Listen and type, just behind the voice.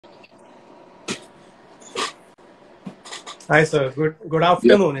Hi, sir. Good Yeah.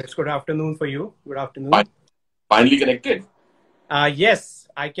 afternoon. It's good afternoon for you. Good Fi- afternoon. Finally connected. Yes,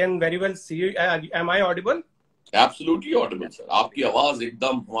 I can very well see you. Am I audible? Absolutely audible, sir. आपकी आवाज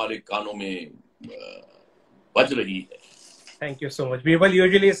एकदम हमारे कानों में बज रही है. Thank you so much. People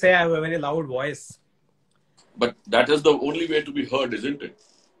usually say I have a very loud voice. But that is the only way to be heard, isn't it?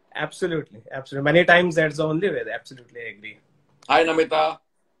 Absolutely, absolutely. Many times that's the only way. Absolutely, I agree. Hi, Namita.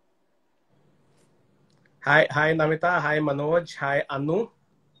 Hi, Namita. Hi, Manoj. Hi, Anu.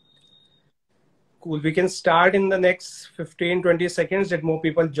 Cool. We can start in the next 15-20 seconds. Let more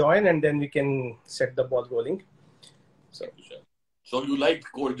people join, and then we can set the ball rolling. So, Thank you, sir. So you like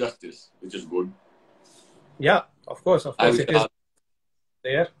court justice, which is good. yeah, of course, I it is wish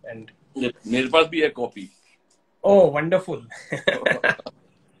there. And मेरे पास भी है copy. oh, wonderful.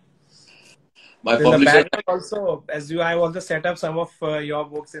 My In the publisher. background also, as you have also set up some of your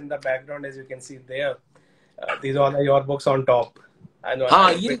books in the background, as you can see there. These all are your books on top. I know.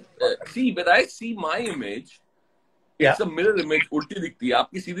 हाँ ये see when I see my image, Yeah. it's a mirror image. उल्टी दिखती है.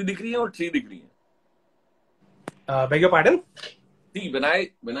 आपकी सीधी दिख रही है और सीधी दिख रही है. Beg your pardon? See when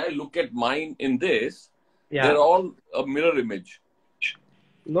I look at mine in this, Yeah. they're all a mirror image.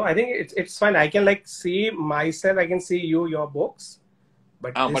 No, I think it's fine. I can like see myself. I can see you, your books.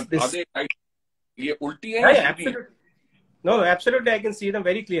 But But this are they right? ये उल्टी है yeah, या yeah, Sidhi? absolutely. No, absolutely. I can see them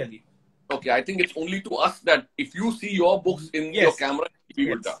very clearly. Okay, I think it's only to us that if you see your books in your Yes. camera, it will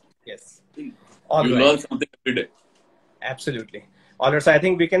be ulta. Yes. You learn something every day. Absolutely. All right, so I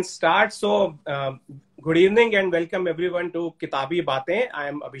think we can start. So, good evening and welcome everyone to Kitaabi Baatein. I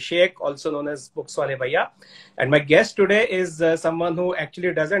am Abhishek, also known as Wale Bhaiya. And my guest today is someone who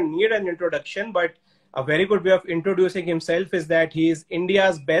actually doesn't need an introduction, but a very good way of introducing himself is that he is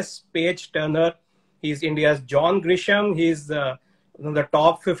India's best page turner. He's India's John Grisham. He's one of the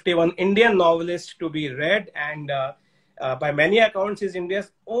top 51 Indian novelists to be read. And by many accounts, he's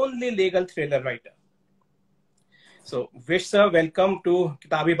India's only legal thriller writer. So, Vish sir, welcome to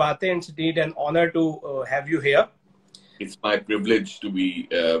Kitaabi Baatein. It's indeed an honor to have you here. It's my privilege to be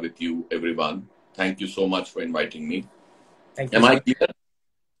with you, everyone. Thank you so much for inviting me. Thank you. Am I clear?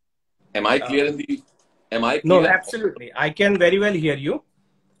 Am I clear in the? Am I clear? No, absolutely. I can very well hear you.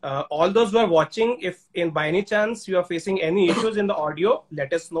 All those who are watching, if by any chance you are facing any issues in the audio,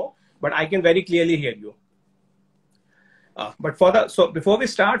 let us know. But I can very clearly hear you. But before we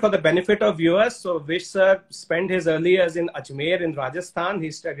start, for the benefit of viewers, so Vish sir spent his early years in Ajmer in Rajasthan.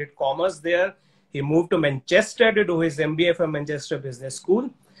 He studied commerce there. He moved to Manchester to do his MBA from Manchester Business School.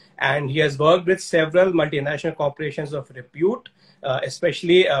 And he has worked with several multinational corporations of repute,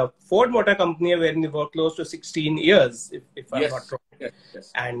 especially Ford Motor Company, wherein he worked close to 16 years, if I'm not wrong.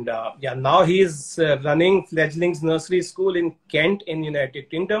 Yes. And now he is running Fledgling's Nursery School in Kent in United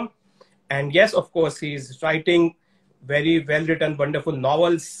Kingdom. And yes, of course, he's writing very well-written, wonderful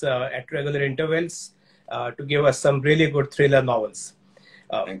novels at regular intervals to give us some really good thriller novels.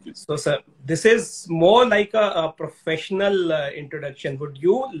 Thank you. So, sir, this is more like a professional introduction. Would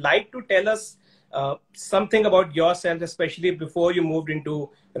you like to tell us something about yourself, especially before you moved into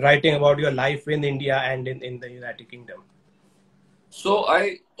writing about your life in India and in the United Kingdom? So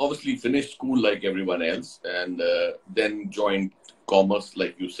I obviously finished school like everyone else and then joined commerce,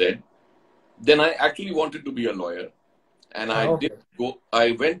 like you said. Then I actually wanted to be a lawyer. And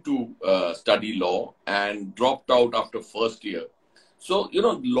I went to study law and dropped out after first year. So,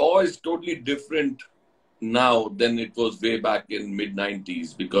 law is totally different now than it was way back in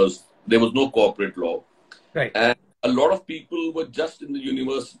mid-90s because there was no corporate law. Right. And a lot of people were just in the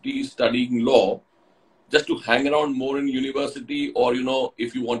university studying law just to hang around more in university or,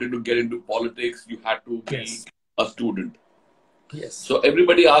 if you wanted to get into politics, you had to be a student. Yes. So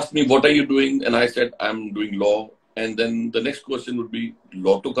everybody asked me, what are you doing? And I said, I'm doing law. And then the next question would be,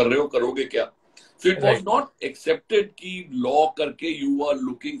 law to kar rahe ho, karoge kya? So it was not accepted ki law karke you are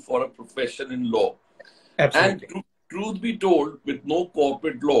looking for a profession in law. Absolutely. And truth be told, with no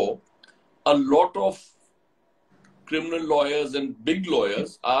corporate law, a lot of criminal lawyers and big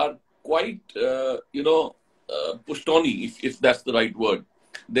lawyers are quite, pushtoni, if that's the right word.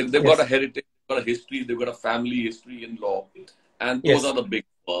 They've got a heritage, they've got a history, they've got a family history in law. And those are the big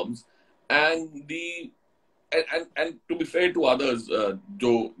firms. And And to be fair to others,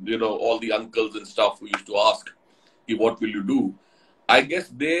 all the uncles and stuff who used to ask, what will you do? I guess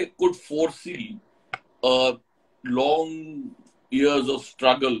they could foresee long years of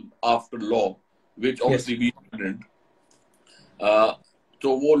struggle after law, which obviously we didn't.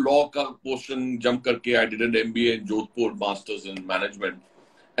 So वो law का portion jump करके I did an MBA in Jodhpur, Masters in Management,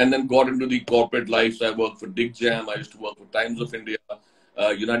 and then got into the corporate life. So I worked for Dig Jam. I used to work for Times of India.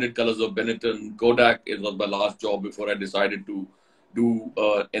 United Colors of Benetton, Kodak. It was my last job before I decided to do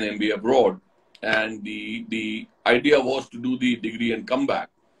an MBA abroad. And the idea was to do the degree and come back.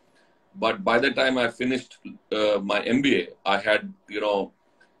 But by the time I finished my MBA, I had,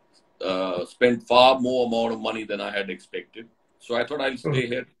 spent far more amount of money than I had expected. So I thought I'll stay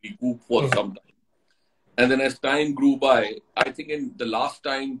here to recoup for some time. And then as time grew by, I think in the last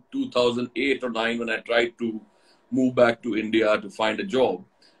time, 2008 or 9, when I tried to move back to India to find a job,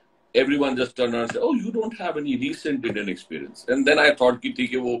 everyone just turned around and said, oh, you don't have any recent Indian experience. And then I thought,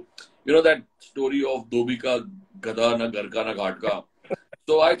 that story of Dhobi ka gada na ghar ka na ghat ka.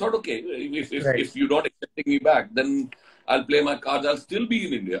 So I thought, okay, if you're not accepting me back, then I'll play my cards. I'll still be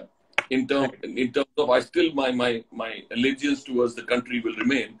in India. In terms of, my allegiance towards the country will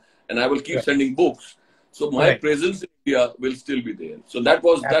remain, and I will keep sending books. So my presence in India will still be there. So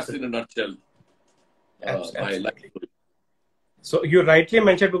that's in a nutshell my life story. So you rightly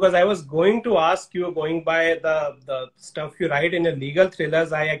mentioned, because I was going to ask you, going by the stuff you write in your legal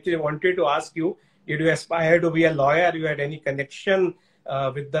thrillers, I actually wanted to ask you, did you aspire to be a lawyer? You had any connection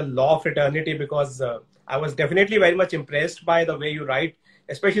with the law fraternity? Because I was definitely very much impressed by the way you write,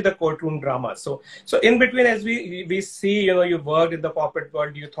 especially the courtroom drama. So in between, as we see, you worked in the corporate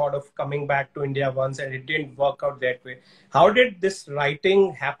world, you thought of coming back to India once, and it didn't work out that way. How did this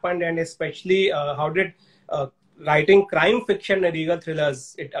writing happen, and especially how did writing crime fiction and legal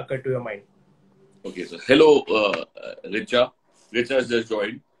thrillers it occurred to your mind? Okay, so hello, Richa. Richa has just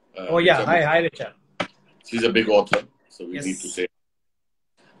joined. Richa, hi, Richa. She's a big author, so we need to say.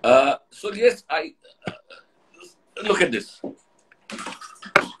 So yes, I look at this.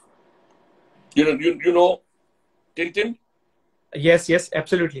 You know Tintin? Yes,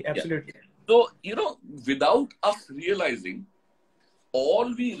 absolutely. Yeah. So, without us realizing,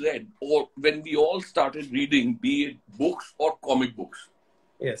 all we read, or when we all started reading, be it books or comic books,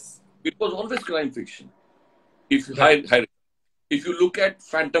 it was always crime fiction. If you look at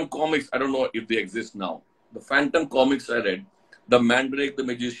Phantom comics, I don't know if they exist now. The Phantom comics I read, the Mandrake the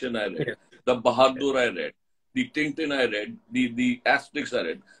Magician I read, the Bahadur I read, the Tintin I read, the Asterix I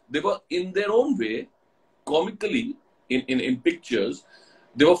read, they were in their own way, comically, in pictures,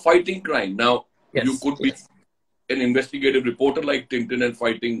 they were fighting crime. Now, you could be an investigative reporter like Tintin and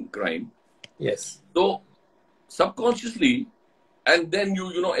fighting crime. So, subconsciously, and then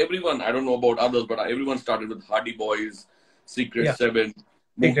everyone, I don't know about others, but everyone started with Hardy Boys, Secret 7,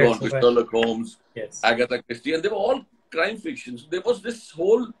 moved on to Sherlock Holmes, Agatha Christie, and they were all crime fictions. There was this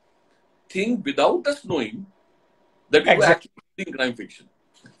whole thing without us knowing that we were actually reading crime fiction.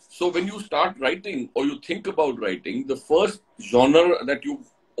 So when you start writing or you think about writing, the first genre that you've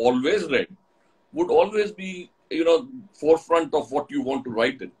always read would always be, forefront of what you want to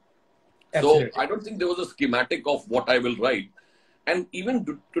write in. Absolutely. So I don't think there was a schematic of what I will write. And even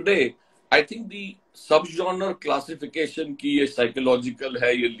today, I think the subgenre classification ki ye psychological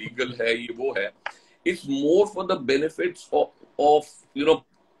hai, ye legal hai, ye wo hai, it's more for the benefits of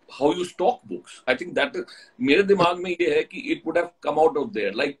how you stock books. I think that mere dimag mein ye hai ki it would have come out of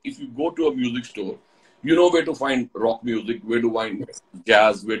there. Like if you go to a music store, you know where to find rock music, where to find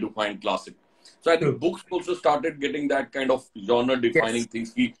jazz, where to find classic. So I think books also started getting that kind of genre defining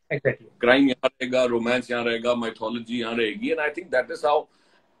things. Ki crime yahan rahega, romance yahan rahega, mythology yahan rahegi. And I think that is how.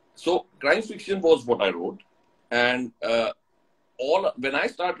 So crime fiction was what I wrote. And when I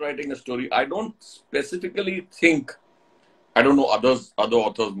start writing a story, I don't specifically think, I don't know, other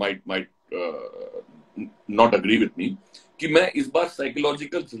authors might not agree with me, कि मैं इस बार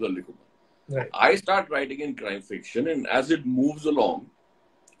psychological thriller लिखूंगा. I start writing in crime fiction, and as it moves along,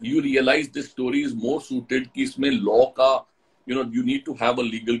 you realize this story is more suited कि इसमें law का, you need to have a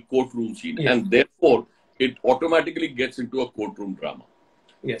legal courtroom scene, and therefore it automatically gets into a courtroom drama.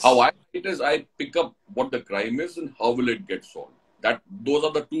 How I write it is I pick up what the crime is and how will it get solved. Those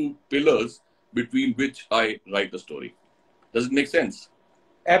are the two pillars between which I write the story. Does it make sense?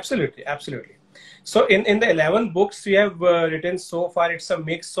 Absolutely. So in the 11 books you have written so far, it's a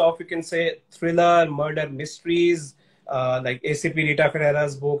mix of, you can say, thriller, murder, mysteries, like ACP Rita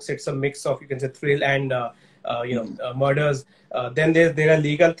Ferreira's books. It's a mix of, you can say, thrill and murders. Then there are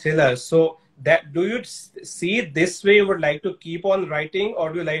legal thrillers. So do you see this way you would like to keep on writing,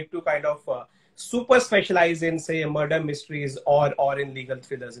 or do you like to kind of super specialize in, say, murder mysteries or in legal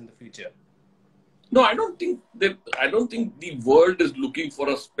thrillers in the future? No, I don't think the world is looking for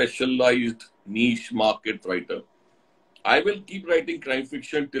a specialized niche market writer. I will keep writing crime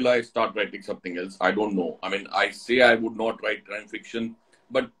fiction till I start writing something else. I don't know. I mean, I say I would not write crime fiction,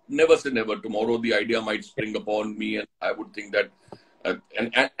 but never say never. Tomorrow the idea might spring upon me, and I would think that,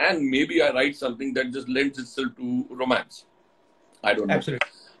 and maybe I write something that just lends itself to romance. I don't know. Absolutely.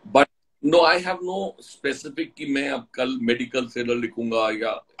 But no, I have no specific कि मैं अब कल medical thriller लिखूंगा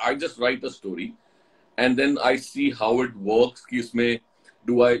या I just write a story and then I see how it works कि इसमें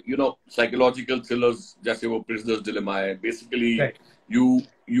do I, psychological thrillers जैसे वो Prisoner's Dilemma है. Basically, Right.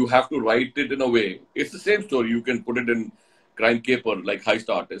 you have to write it in a way. It's the same story. You can put it in crime caper like Heist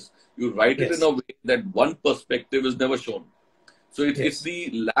Artist. You write it in Yes. a way that one perspective is never shown. So it's Yes.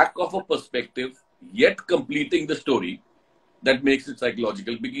 the lack of a perspective yet completing the story that makes it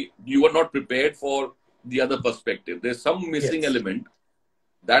psychological because you are not prepared for the other perspective. There's some missing Yes. element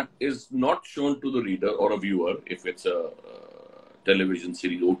that is not shown to the reader or a viewer if it's a television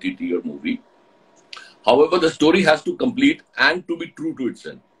series, OTT or movie. However, the story has to complete and to be true to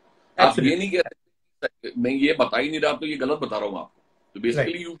itself. आप ये नहीं कह सकते मैं ये बता ही नहीं रहा तो ये गलत बता रहा हूँ आपको. So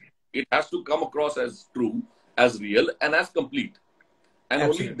basically, it has to come across as true, as real, and as complete. And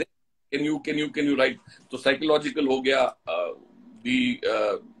Absolutely. only then can you write. So psychological हो गया. The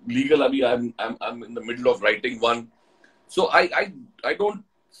legal अभी I'm in the middle of writing one. So I don't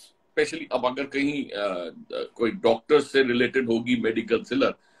especially अब अगर कहीं कोई doctor से related होगी medical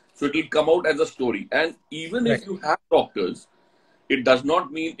thriller, so it will come out as a story. And even if you have doctors, it does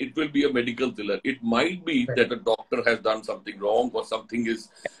not mean it will be a medical thriller. It might be that a doctor has done something wrong or something is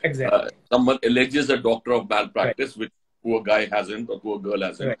someone alleges a doctor of malpractice, which poor guy hasn't or poor girl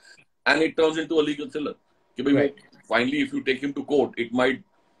hasn't, and it turns into a legal thriller. Finally, if you take him to court, it might,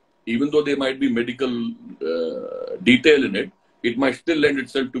 even though there might be medical detail in it, it might still lend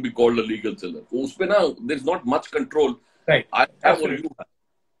itself to be called a legal thriller. There's not much control. Right. I have or you have.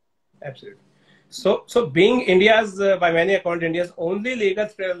 Absolutely. So being India's, by many accounts, India's only legal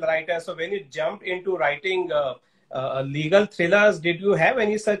thriller writer, so when you jumped into writing legal thrillers, did you have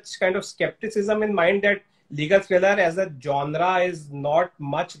any such kind of skepticism in mind that legal thriller as a genre is not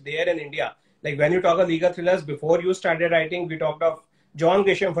much there in India? Like when you talk of legal thrillers, before you started writing, we talked of John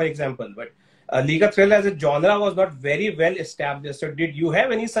Grisham, for example, but legal thriller as a genre was not very well established. So did you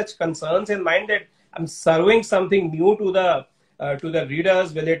have any such concerns in mind that I'm serving something new to the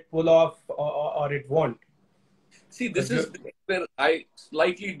readers? Will it pull off or it won't? See, this is where I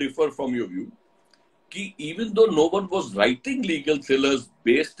slightly differ from your view. Ki even though no one was writing legal thrillers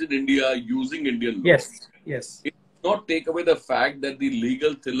based in India using Indian law, yes, it does not take away the fact that the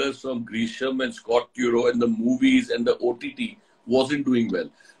legal thrillers from Grisham and Scott Turow and the movies and the OTT wasn't doing well.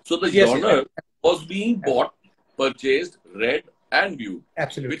 So the genre was being bought, purchased, read, and viewed.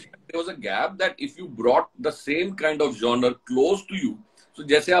 Absolutely. Which there was a gap that if you brought the same kind of genre close to you, so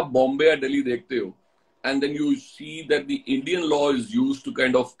जैसे आप Bombay or Delhi देखते हो, and then you see that the Indian law is used to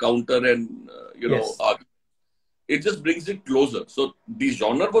kind of counter and it just brings it closer. So the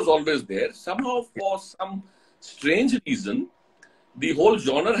genre was always there. Somehow, for some strange reason, the whole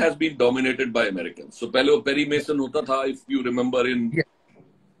genre has been dominated by Americans. So पहले वो Perry Mason होता था, if you remember, in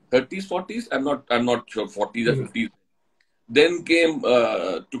 30s, 40s. I'm not sure, 40s or 50s. Then came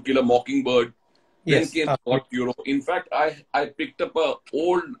To Kill a Mockingbird. Then came Scott Turow. In fact, I picked up a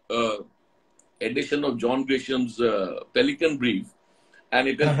old edition of John Grisham's Pelican Brief, and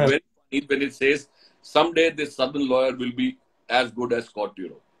it is very funny when it says, "Someday this Southern lawyer will be as good as Scott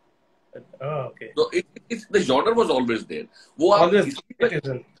Turow." So it's the genre was always there.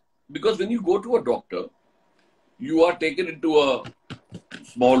 Because when you go to a doctor, you are taken into a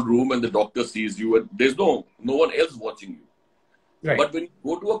small room and the doctor sees you, and there's no one else watching you. Right. But when you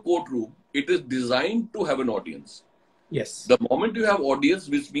go to a courtroom, it is designed to have an audience. Yes. The moment you have audience,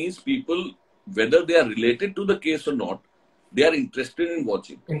 which means people, whether they are related to the case or not, they are interested in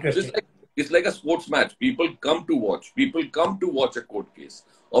watching. So it's like a sports match. People come to watch. People come to watch a court case.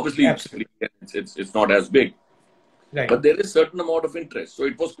 Obviously, it's not as big. Right. But there is certain amount of interest. So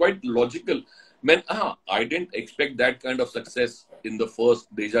it was quite logical. I didn't expect that kind of success in the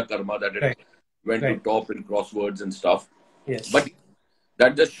first Deja Karma that it went to top in crosswords and stuff. Yes. But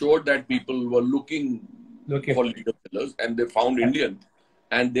that just showed that people were looking for legal thrillers and they found Indian,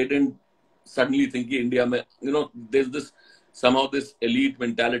 and they didn't suddenly think India mein, there's somehow this elite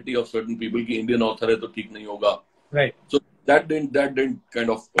mentality of certain people ki Indian author hai to theek nahi hoga. Right. So that didn't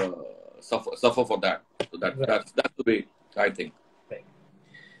kind of suffer for that. So that's the way I think. Right.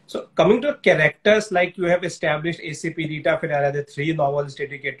 So coming to characters, like you have established ACP Rita Ferrara, the 3 novels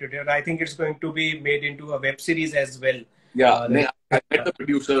dedicated to it. I think it's going to be made into a web series as well. Yeah, I met the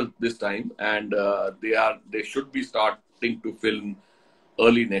producer this time, and they should be starting to film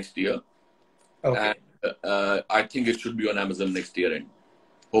early next year. Okay. And I think it should be on Amazon next year, and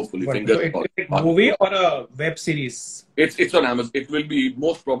hopefully, fingers crossed. Is it a movie or a web series? It's on Amazon. It will be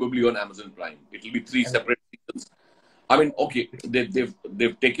most probably on Amazon Prime. It will be 3 separate seasons. I mean, okay,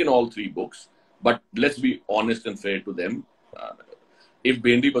 they've taken all 3 books, but let's be honest and fair to them. If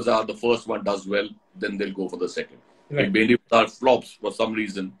Bhendi Bazaar, the first one, does well, then they'll go for the second. Right. If Bhendi Bazaar flops for some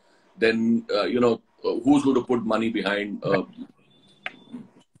reason, then, who's going to put money behind?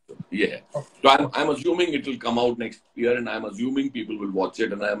 Yeah. So I'm assuming it will come out next year, and I'm assuming people will watch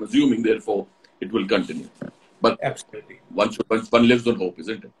it, and I'm assuming, therefore, it will continue. But Absolutely. One lives on hope,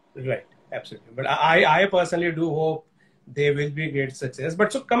 isn't it? Right. Absolutely. But I personally do hope they will be great success.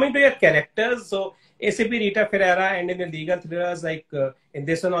 But so coming to your characters, so ACP Rita Ferreira, and in the legal thrillers, like in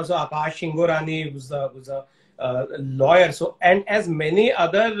this one also Akash Shingorani was a lawyer. So, and as many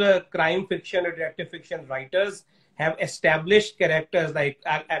other crime fiction or detective fiction writers have established characters like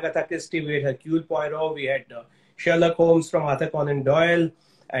Agatha Christie, we had Hercule Poirot, we had Sherlock Holmes from Arthur Conan Doyle,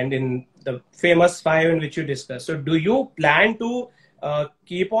 and in the famous five in which you discussed. So do you plan to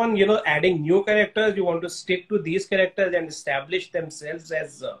keep on, adding new characters? You want to stick to these characters and establish themselves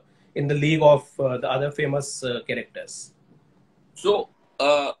as in the league of the other famous characters? So,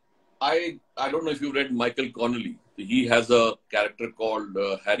 I don't know if you read Michael Connolly. He has a character called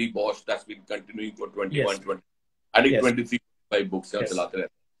Harry Bosch that's been continuing for 21, 20. I think 23, 25 books. Yes.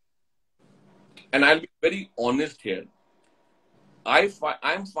 And I'll be very honest here.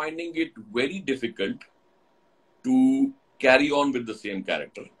 I'm finding it very difficult to carry on with the same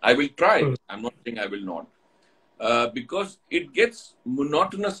character. I will try. I'm not saying I will not. Because it gets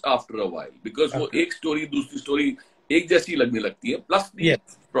monotonous after a while. Because वो एक story दूसरी story एक जैसी लगने लगती है. Plus the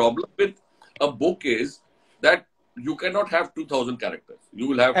problem with a book is that you cannot have 2,000 characters. You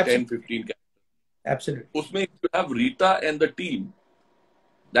will have 10, 15 characters. Absolutely. Usme if you have Rita and the team,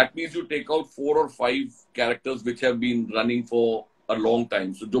 that means you take out 4 or 5 characters which have been running for a long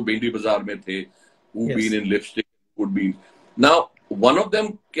time. So जो Bhendi Bazaar में थे, who've been in Lipstick, who've been. Now, one of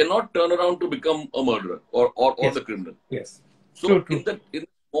them cannot turn around to become a murderer or the criminal. Yes. So in the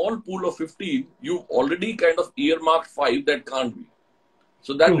small pool of 15, you've already kind of earmarked 5 that can't be.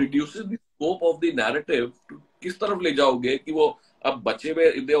 So that reduces the scope of the narrative to किस तरफ ले जाओगे कि वो अब बचे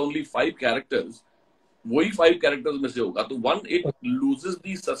हुए, if there are only 5 characters, वही 5 characters में से होगा. तो one, it loses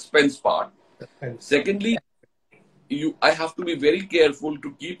the suspense part. Secondly, I have to be very careful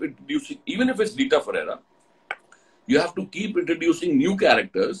to keep introducing, even if it's Rita Ferreira, you have to keep introducing new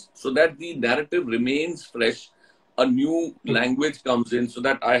characters so that the narrative remains fresh. A new language comes in, so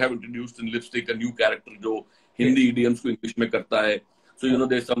that I have introduced in Lipstick a new character जो Hindi idioms को English में करता है. So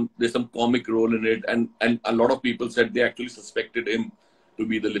there's some comic role in it, and a lot of people said they actually suspected him to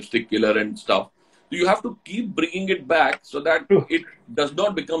be the lipstick killer and stuff. So you have to keep bringing it back so that it does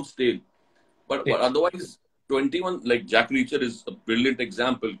not become stale. But otherwise, 21, like Jack Reacher is a brilliant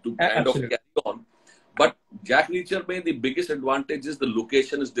example to kind of carry on. But Jack Reacher, the biggest advantage is the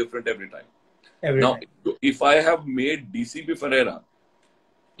location is different every time. Now, if I have made DCP Ferreira,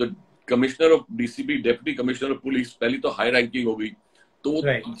 the commissioner of DCP, deputy commissioner of police, पहली तो high ranking होगी,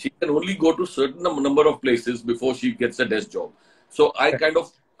 तो she can only go to certain number of places before she gets a desk job. So I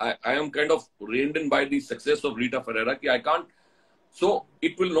am kind of reined in by the success of Rita Ferreira कि I can't. So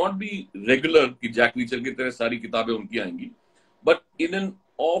it will not be regular कि Jack Reacher की तरह सारी किताबें उनकी आएंगी. But in and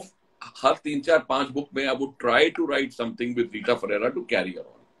of her 3, 4, 5 book में I would try to write something with Rita Ferreira to carry her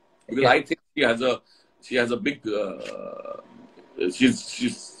on. Because I think she has a big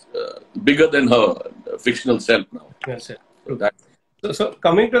she's bigger than her fictional self now. Yes, sir. So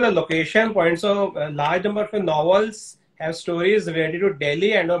coming to the location point, so a large number of novels have stories related to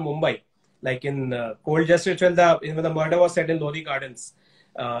Delhi and or Mumbai. Like in Cold Justice, when the murder was set in Lodi Gardens,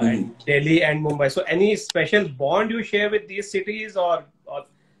 and Delhi and Mumbai. So any special bond you share with these cities, or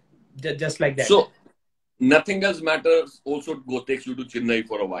just like that? So nothing else matters. Also, takes you to Chennai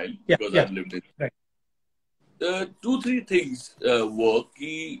for a while because I've lived in. Right. 2, 3 things work.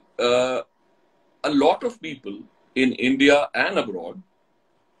 A lot of people in India and abroad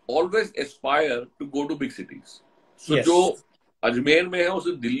always aspire to go to big cities. So जो अजमेर में है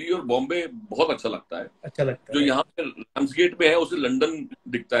उसे दिल्ली और बॉम्बे बहुत अच्छा लगता है. जो यहाँ पे राम्सगेट में है उसे लंदन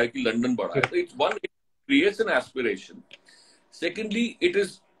दिखता है कि लंदन बड़ा है. So it's one, it creates an aspiration. Secondly, it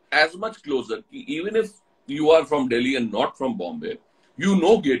is as much closer. Even if you are from Delhi and not from Bombay, you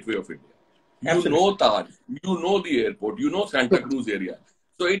know Gateway of India. You know Taj. You know the airport. You know Santa Cruz area.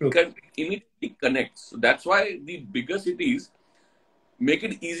 So it can immediately connects. So that's why the bigger cities make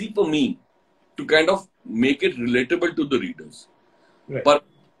it easy for me to kind of make it relatable to the readers. Right. But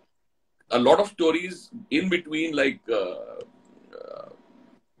a lot of stories in between, like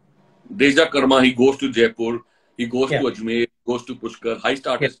Deja Karma, he goes to Jaipur, he goes to Ajmer, goes to Pushkar. High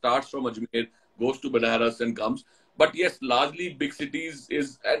starter starts from Ajmer, goes to Banaras and comes. But yes, largely big cities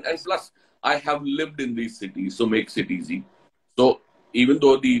is, and plus I have lived in these cities, so makes it easy. So even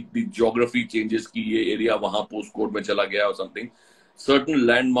though the geography changes, ki ye area wahan postcode mein chala gaya or something, certain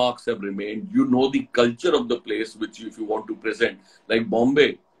landmarks have remained. You know the culture of the place, which if you want to present, like Bombay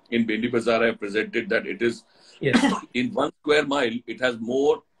in Bhendi Bazaar, I presented that it is in 1 square mile, it has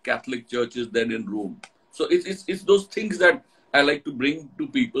more Catholic churches than in Rome. So it's those things that I like to bring to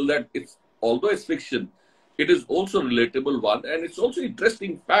people, that it's, although it's fiction, it is also relatable one, and it's also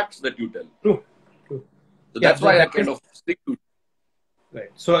interesting facts that you tell. True. True. So that's why I kind of stick to it.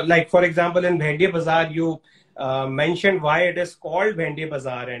 Right. So, like, for example, in Bhendi Bazaar, you mentioned why it is called Bhendi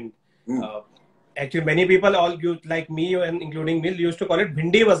Bazaar, and actually many people, all you like me and including me, used to call it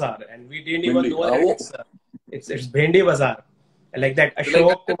Bhindi Bazaar, and we didn't even know that it's Bhendi Bazaar. Like that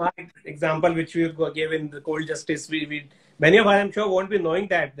Ashok Kumar example, which we gave in the Cold Justice, we many of us, I'm sure, won't be knowing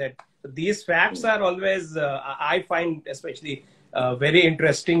that these facts are always, I find especially very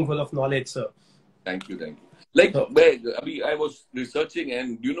interesting, full of knowledge. So, thank you. Like, I was researching,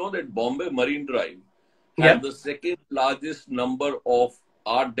 and you know that Bombay Marine Drive has the second largest number of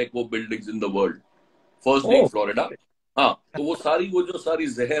Art Deco buildings in the world. First being Florida. हाँ, तो वो जो सारी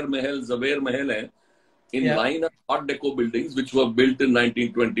Zahir Mahal, Zaver Mahal है, in line of Art Deco buildings which were built in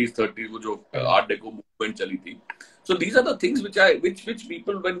 1920s, 30s, वो जो Art Deco movement चली थी. So these are the things which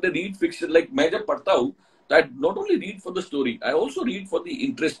people, when they read fiction, like मैं जब पढ़ता हूँ, that not only read for the story, I also read for the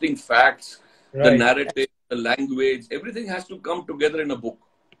interesting facts, the narrative, the language, everything has to come together in a book.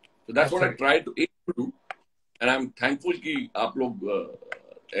 So that's what I try to aim to do, and I'm thankful कि आप लोग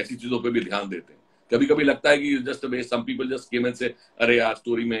ऐसी चीजों पे भी ध्यान देते हैं. कभी-कभी लगता है कि just a way, some people just came and say, अरे यार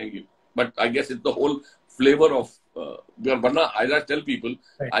story में है, but I guess it's the whole flavor of वरना I tell people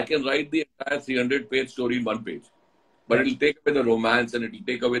I can write the entire 300-page story in 1 page, but it'll take away the romance and it'll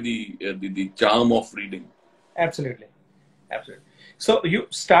take away the charm of reading. Absolutely. So you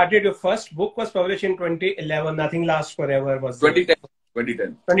started, your first book was published in 2011. Nothing Lasts Forever was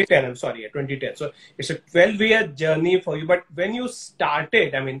 2010. I'm sorry, 2010. So it's a 12-year journey for you. But when you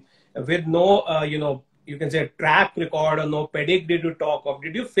started, I mean, with no, you can say track record or no pedigree to talk of,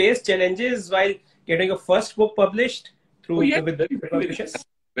 did you face challenges while getting a first book published through with the publishers?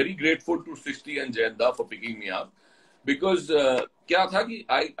 Very grateful to Srishti and Jayanda for picking me up, because क्या था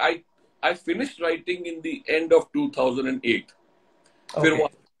कि I finished writing in the end of 2008. फिर वो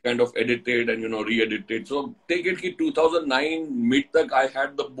kind of edited and re-edited. So take it कि 2009 mid तक I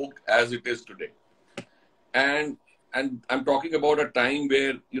had the book as it is today, and I'm talking about a time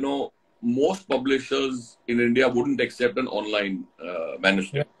where most publishers in India wouldn't accept an online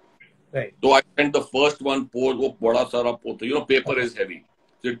manuscript. Right. So I sent the first one, वो बड़ा सारा पोता, paper is heavy,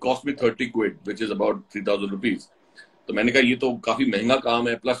 so it cost me 30 quid, which is about 3,000 rupees. तो मैंने कहा ये तो काफी महंगा काम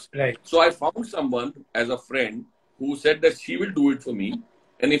है, plus. So I found someone as a friend who said that she will do it for me,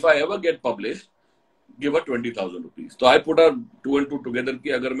 and if I ever get published, give her 20,000 rupees. So I put her 2 and 2 together कि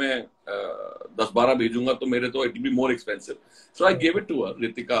अगर मैं 10-12 भेजूंगा तो मेरे तो it will be more expensive. So I gave it to her,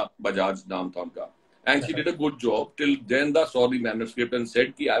 Ritika Bajaj नाम था उनका, and she did a good job till Jayanda saw the manuscript and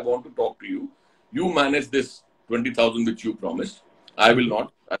said कि I want to talk to you. You manage this 20,000 which you promised. I will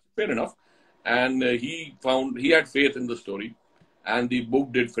not. That's fair enough. And he had faith in the story, and the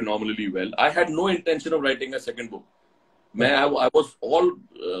book did phenomenally well. I had no intention of writing a second book. I was all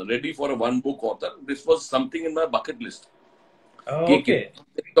ready for a 1-book author. This was something in my bucket list. Okay.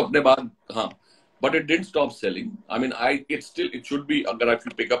 But it didn't stop selling. I mean, it should be, if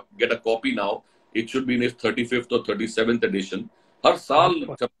you get a copy now, it should be in its 35th or 37th edition. हर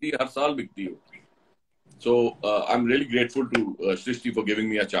साल बिकती हो. So I'm really grateful to Srishti for giving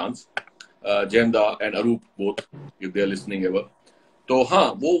me a chance. Jayanda and Arup both, if they are listening ever. So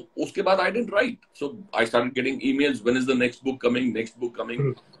उसके बाद I didn't write. So I started getting emails, when is the next book coming?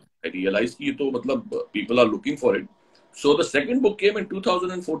 I realized कि ये तो मतलब people are looking for it. So the second book came in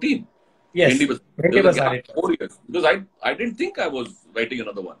 2014. Yes. 4 years. Because I didn't think I was writing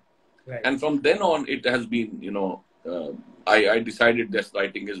another one. Right. And from then on, it has been, I decided that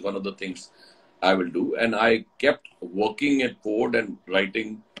writing is one of the things I will do. And I kept working at Ford and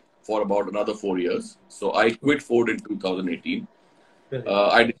writing for about another 4 years. So I quit Ford in 2018.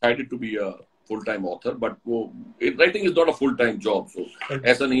 I decided to be a full-time author, but writing is not a full-time job. So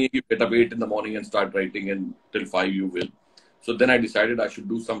ऐसा नहीं है कि get up 8 in the morning and start writing and till 5 you will. So then I decided I should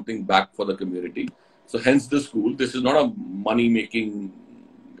do something back for the community. So hence the school. This is not a money-making.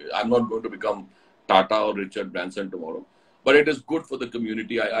 I'm not going to become Tata or Richard Branson tomorrow, but it is good for the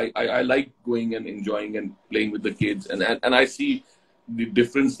community. I like going and enjoying and playing with the kids, and I see the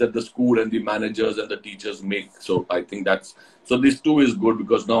difference that the school and the managers and the teachers make. So I think so this too is good,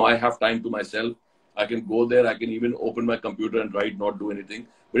 because now I have time to myself. I can go there. I can even open my computer and write, not do anything.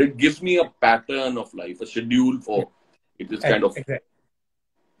 But it gives me a pattern of life, a schedule for it is kind of.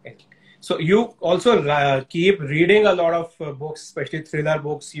 Exactly. So you also keep reading a lot of books, especially thriller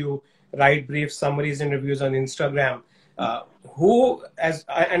books. You write brief summaries and reviews on Instagram.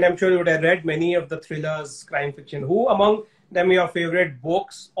 And I'm sure you would have read many of the thrillers, crime fiction. Who among them your favorite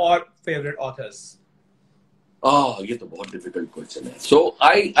books or favorite authors? Oh, ये तो बहुत difficult question है. So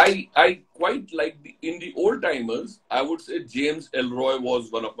I quite like in the old timers, I would say James Elroy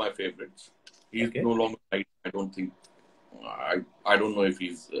was one of my favorites. He's no longer alive. I don't think. I don't know if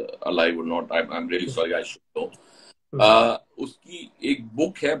he's alive or not. I'm really sorry. I should know. उसकी एक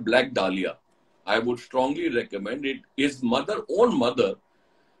book है Black Dahlia. I would strongly recommend it. His own mother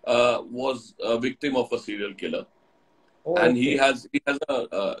was a victim of a serial killer, and he has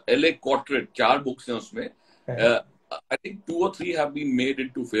a LA Quartet. 4 books हैं उसमें. I think 2 or 3 have been made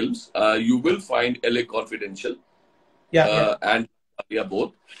into films. You will find LA Confidential, and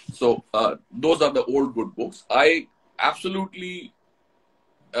both. So those are the old good books. I absolutely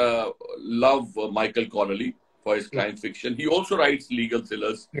love Michael Connelly for his crime fiction. He also writes legal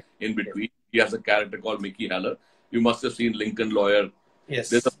thrillers in between. He has a character called Mickey Haller. You must have seen Lincoln Lawyer. Yes.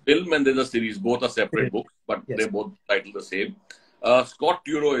 There's a film and there's a series. Both are separate books, but they're both titled the same. Scott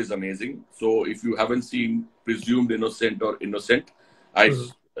Turow is amazing. So if you haven't seen Presumed Innocent or Innocent,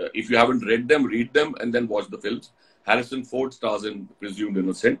 if you haven't read them, read them and then watch the films. Harrison Ford stars in Presumed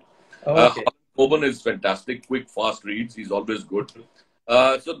Innocent. Coburn is fantastic. Quick, fast reads. He's always good.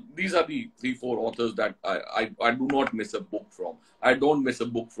 So these are the 3-4 authors that I do not miss a book from. I don't miss a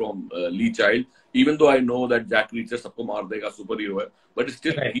book from Lee Child, even though I know that Jack Reacher sabko maar dega superhero hai, but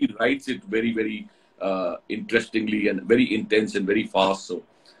still he writes it very, very interestingly and very intense and very fast.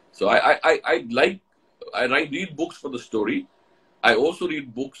 So I read books for the story. I also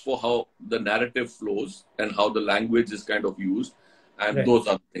read books for how the narrative flows and how the language is kind of used, and those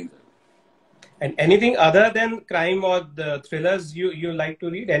are the things. And anything other than crime or the thrillers you like to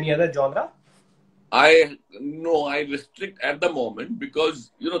read? Any other genre? I restrict at the moment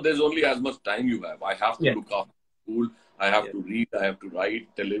because there's only as much time you have. I have to look after school. I have to read. I have to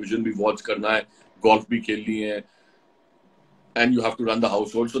write. Television bhi watch karna hai. Golf bhi khelni hai. And you have to run the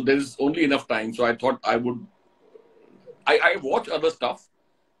household. So there's only enough time. So I thought I would. I watch other stuff,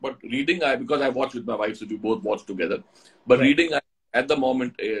 but reading because I watch with my wife, so we both watch together. But reading at the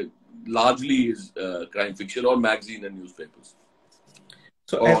moment largely is crime fiction or magazine and newspapers.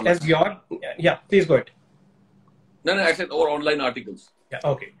 So as your please go ahead. No, I said or online articles. Yeah,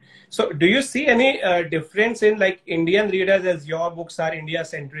 okay. So do you see any difference in like Indian readers, as your books are India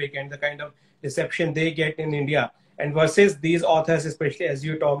centric and the kind of reception they get in India, and versus these authors, especially as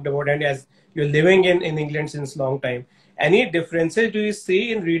you talked about and as you're living in England since long time? Any differences do you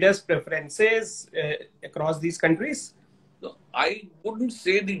see in readers' preferences across these countries? No, I wouldn't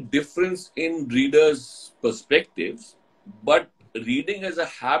say the difference in readers' perspectives, but reading as a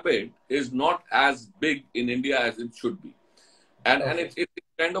habit is not as big in India as it should be. And it's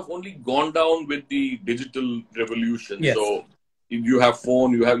kind of only gone down with the digital revolution. Yes. So you have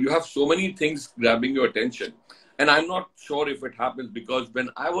phone, you have so many things grabbing your attention. And I'm not sure if it happens because when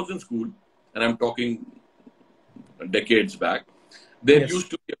I was in school, and I'm talking decades back, there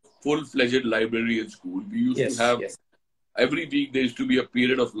used to be a full-fledged library in school. We used to have every week there used to be a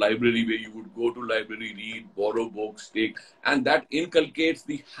period of library where you would go to library, read, borrow books, take, and that inculcates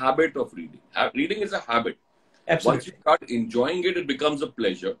the habit of reading. Reading is a habit. Absolutely. Once you start enjoying it, it becomes a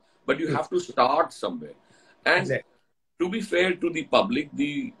pleasure, but you have to start somewhere. And to be fair to the public,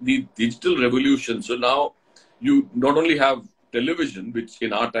 the digital revolution, so now you not only have television, which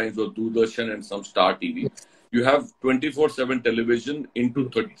in our times was Doordarshan and some Star TV, you have 24/7 television into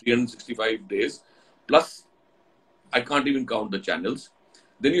 365 days, plus I can't even count the channels.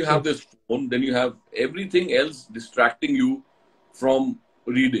 Then you have this phone, then you have everything else distracting you from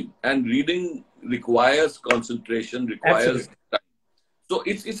reading. And reading requires concentration, requires time. So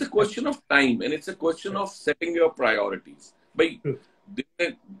it's a question of time and it's a question of setting your priorities.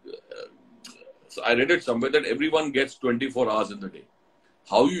 So I read it somewhere that everyone gets 24 hours in the day.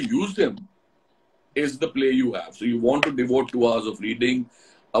 How you use them is the play you have. So you want to devote 2 hours of reading,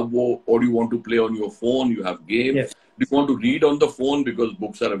 or you want to play on your phone, you have games. Yes. You want to read on the phone because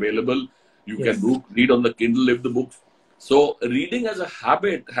books are available. You can read on the Kindle if the books. So reading as a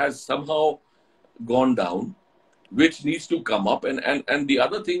habit has somehow gone down, which needs to come up. And the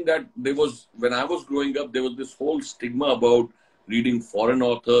other thing that there was, when I was growing up, there was this whole stigma about reading foreign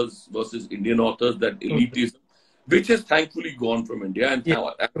authors versus Indian authors, that elitism, which has thankfully gone from India. And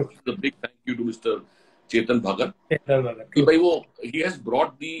now a big thank you to Mr. Chetan Bhagat. He has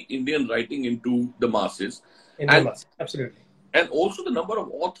brought the Indian writing into the masses. Absolutely. And also the number of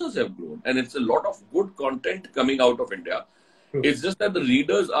authors have grown. And it's a lot of good content coming out of India. True. It's just that the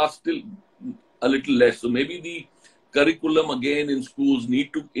readers are still a little less. So maybe the curriculum again in schools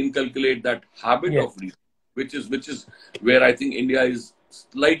need to inculcate that habit Yes. of reading, which is where I think India is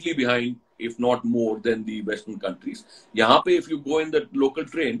slightly behind, if not more, than the Western countries. Yahan pe, if you go in the local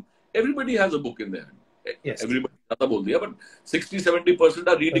train, everybody has a book in their hand. Yes. Everybody, but 60-70%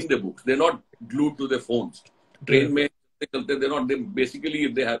 are reading their books. They're not glued to their phones. Train mein, they're not. They basically,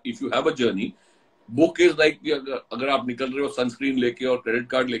 if you have a journey, book is like अगर आप निकल रहे हो sunscreen लेके और credit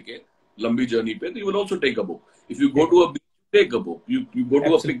card लेके लंबी journey पे, you will also take a book. If you go to a beach, you take a book. You go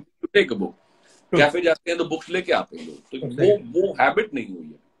to a picnic, you take a book. Cafe जाते हैं तो books लेके आते हैं लोग. तो वो habit नहीं हुई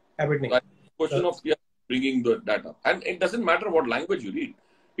है. Habit नहीं. Question of bringing that up, and it doesn't matter what language you read.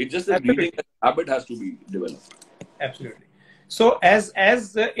 It's just that reading habit has to be developed. Absolutely. So as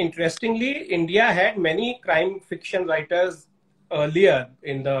interestingly, India had many crime fiction writers earlier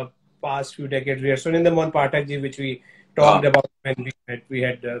in the past few decades. We had Sunindra Mohan Pathak ji, which we talked about when we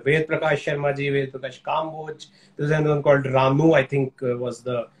had Ved Prakash Sharma ji, Ved Prakash Kamboj. There was another one called Ramu, I think was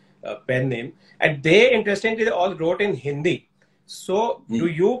the pen name. And they, interestingly, all wrote in Hindi. So do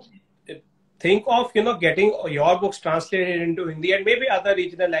you think of, getting your books translated into Hindi and maybe other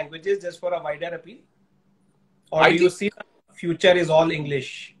regional languages just for a wider appeal? Or do you see the future is all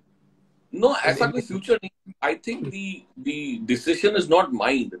English? No, ऐसा कोई future नहीं. I think the decision is not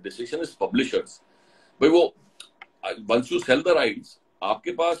mine. The decision is publishers. But once you sell the rights,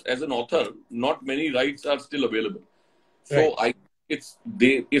 आपके पास as an author, not many rights are still available. So it's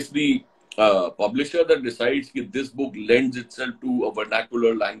the publisher that decides that this book lends itself to a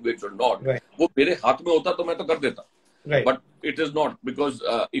vernacular language or not. वो मेरे हाथ में होता तो मैं तो कर देता. But it is not, because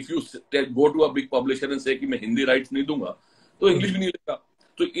if you go to a big publisher and say कि मैं हिंदी rights नहीं दूंगा, तो English भी नहीं लेगा.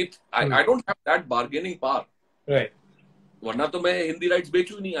 So I don't have that bargaining power. Right. वरना तो मैं हिंदी rights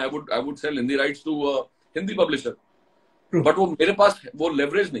बेचूं ही नहीं. I would sell Hindi rights to a Hindi publisher. But वो मेरे पास वो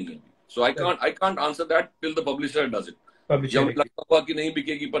leverage नहीं है. So I can't answer that till the publisher does it. जब लगता हुआ कि नहीं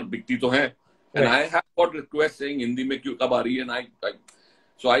बिकेगी पर बिकती तो है. And I have got requests saying Hindi में क्यों कब आ रही है, and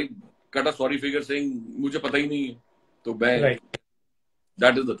so I cut a sorry figure saying मुझे पता ही नहीं है. तो मैं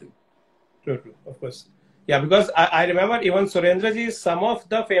that is the thing. True, of course. Yeah, because I remember even Surendra ji, some of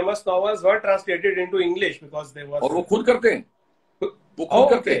the famous novels were translated into English because they were. और वो खुद करते हैं. वो खुद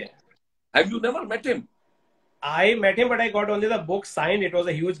करते हैं. Have you never met him? I met him, but I got only the book signed. It was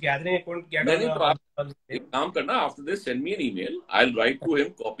a huge gathering. I couldn't get on. एक काम करना, after this, send me an email. I'll write to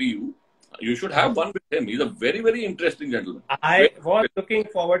him, copy you. You should have one with him. He's a very, very interesting gentleman. I was looking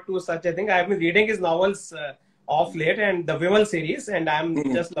forward to such a thing. I have been reading his novels of late and the Vimal series, and I'm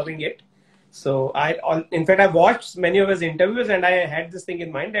just loving it. So in fact, I watched many of his interviews, and I had this thing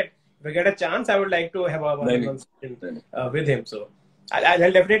in mind that if I get a chance, I would like to have a one-on-one session with him. So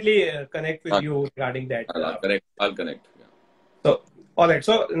I'll definitely connect with you regarding that. I'll connect. Yeah. So all right.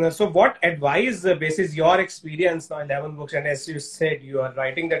 So what advice, basis your experience now, 11 books, and as you said, you are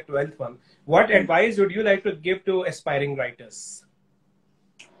writing the 12th one. What advice would you like to give to aspiring writers?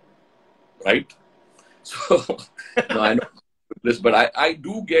 Right. So no, I know this, but I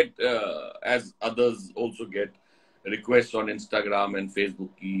do get, as others also get, requests on Instagram and Facebook,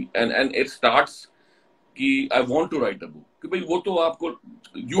 and it starts कि I want to write a book. कि भाई वो तो आपको,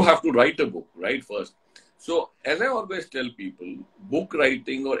 you have to write a book, right, first. So as I always tell people, book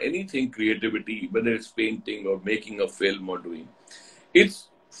writing or anything creativity, whether it's painting or making a film or doing, it's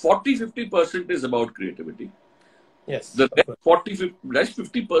 40-50% is about creativity. Yes. The rest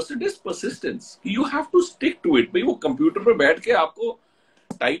 50% is persistence. You have to stick to it. भाई वो computer पे बैठ के आपको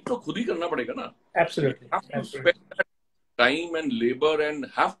type तो खुद ही करना पड़ेगा ना. Absolutely. You have to spend that time and labor and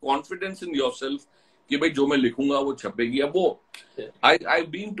have confidence in yourself कि भाई जो मैं लिखूंगा वो छपेगी. अब वो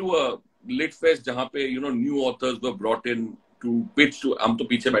I've been to a lit fest जहाँ पे new authors were brought in to pitch to, हम तो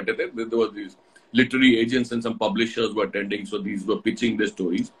पीछे बैठे थे. There were these literary agents and some publishers were attending, so these were pitching their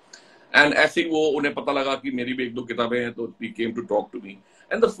stories. And ऐसे ही वो उन्हें पता लगा कि मेरी भी एक दो किताबें हैं, तो he came to talk to me.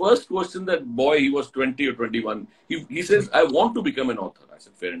 And the first question, that boy, he was 20 or 21, he says, I want to become an author. I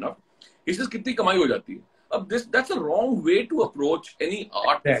said, fair enough. He says, कितनी कमाई हो जाती है? अब that's a wrong way to approach any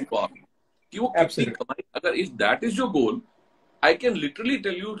art form. कि वो कितनी कमाई, अगर if that is your goal, I can literally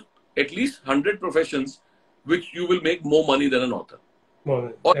tell you at least 100 professions which you will make more money than an author.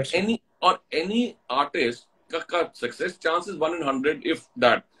 Or any artist का success chance is 1 in 100, if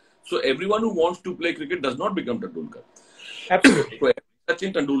that. So everyone who wants to play cricket does not become Tendulkar. Absolutely. So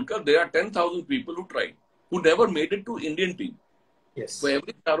Sachin Tendulkar, there are 10,000 people who tried, who never made it to Indian team. Yes. For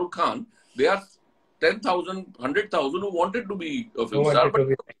every Shah Rukh Khan, there are 10,000, 100,000 who wanted to be a film star, but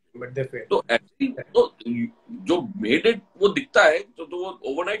they failed. So actually, जो made it, वो दिखता है, so वो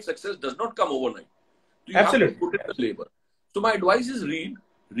overnight success does not come overnight. So you have to put in the labor. So my advice is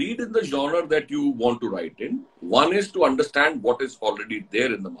read in the genre that you want to write in. One is to understand what is already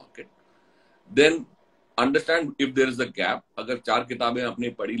there in the market. Then understand if there is a gap. अगर 4 किताबें आपने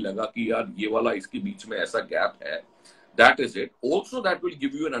पढ़ी लगा कि यार ये वाला इसके बीच में ऐसा gap है, that is it. Also, that will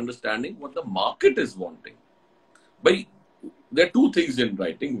give you an understanding what the market is wanting. But there are two things in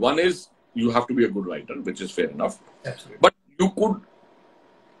writing. One is you have to be a good writer, which is fair enough. Absolutely. But you could,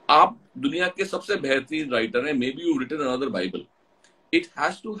 आप दुनिया के सबसे बेहतरीन writer हैं, maybe you've written another Bible. It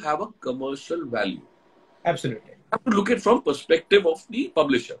has to have a commercial value. Absolutely. You have to look at from perspective of the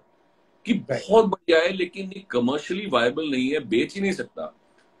publisher. कि बहुत बढ़िया है लेकिन ये commercially viable नहीं है, बेच ही नहीं सकता.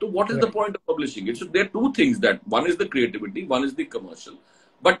 So what is the point of publishing it? So there are two things, that one is the creativity, one is the commercial.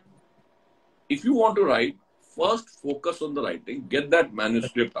 But if you want to write, first focus on the writing, get that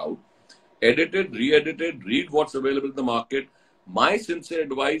manuscript out, edit it, re-edit it, read what's available in the market. My sincere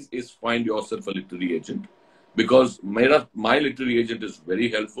advice is find yourself a literary agent, because my literary agent is very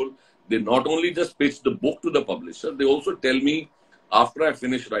helpful. They not only just pitch the book to the publisher, they also tell me after I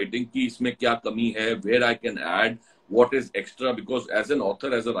finish writing कि इसमें क्या कमी है, where I can add, what is extra, because as an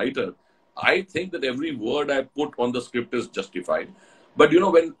author, as a writer, I think that every word I put on the script is justified. But you know,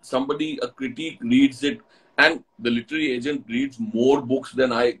 when somebody, a critic reads it, and the literary agent reads more books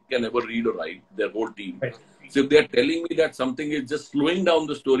than I can ever read or write, their whole team. Right. So if they're telling me that something is just slowing down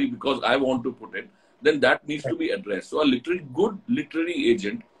the story because I want to put it, then that needs to be addressed. So good literary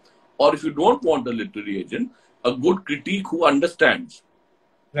agent, or if you don't want a literary agent, a good critic who understands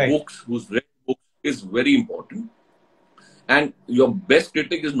books, who's read books, is very important. And your best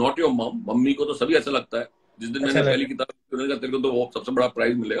critic is not your mom. Mummy को तो सभी ऐसा लगता है. जिस दिन मैंने पहली किताब सुनी तेरे को तो वो सबसे बड़ा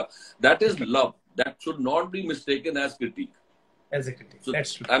प्राइज मिलेगा. That is love. That should not be mistaken as critique. As a critique. So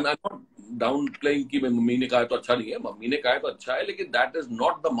that's true. I'm not downplaying कि मम्मी ने कहा तो अच्छा नहीं है. मम्मी ने कहा तो अच्छा है, लेकिन that is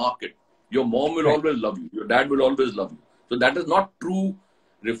not the market. Your mom will always love you. Your dad will always love you. So that is not true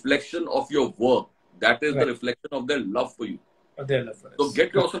reflection of your work. That is the reflection of their love for you. Their love for us. So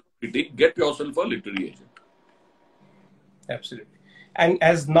get yourself a critic, get yourself a literary agent. Absolutely. And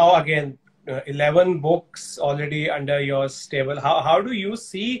as now again, 11 books already under your stable. How do you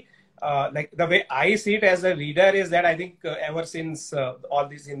see, like the way I see it as a reader is that I think ever since all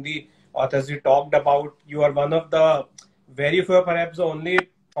these Hindi authors you talked about, you are one of the very few, perhaps the only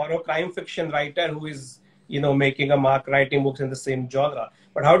thorough crime fiction writer who is, making a mark writing books in the same genre.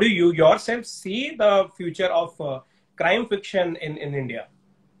 But how do you yourself see the future of crime fiction in India?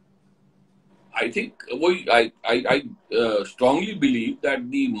 I think I strongly believe that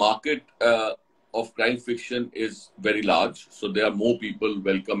the market of crime fiction is very large. So there are more people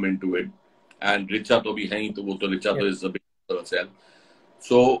welcome into it. And Richa to bhi hai, to wo to Richa to is a big sell.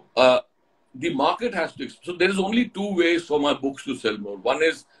 So the market has to. So there is only two ways for my books to sell more. One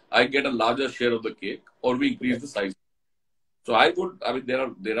is I get a larger share of the cake, or we increase the size. So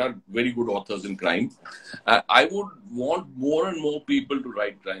there are very good authors in crime. I would want more and more people to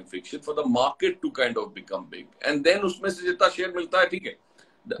write crime fiction for the market to kind of become big. And then उसमें से जितना share मिलता है, ठीक है.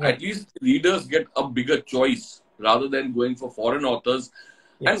 At least readers get a bigger choice rather than going for foreign authors.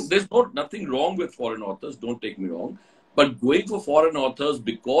 Yes. And there's nothing wrong with foreign authors, don't take me wrong. But going for foreign authors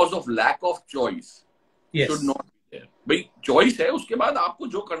because of lack of choice should not be there. भाई choice है, उसके बाद आपको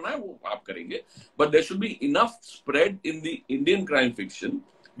जो करना है वो आप करेंगे. But there should be enough spread in the Indian crime fiction,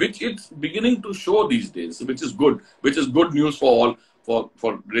 which it's beginning to show these days, which is good. Which is good news for all, for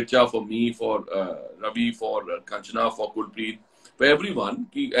Richa, for me, for Ravi, for Kanchana, for Kulpreet, for everyone.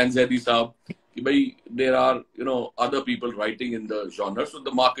 And Zaidi Saab, there are other people writing in the genre, so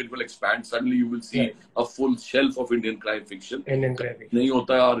the market will expand. Suddenly you will see a full shelf of Indian crime fiction. Indian crime fiction. नहीं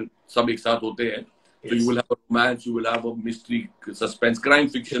होता है और सब एक साथ होते हैं. So you will have a romance, you will have a mystery, suspense, crime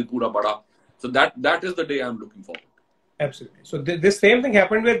fiction, pura bada. So that is the day I'm looking forward. Absolutely. So this same thing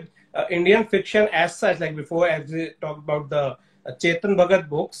happened with Indian fiction as such. Like before, as we talked about the Chetan Bhagat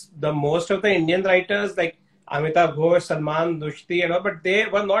books, the most of the Indian writers like Amitabh Ghosh, Salman Rushdie, and all, but they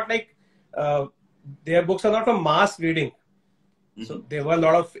were not like their books are not for mass reading. Mm-hmm. So there were a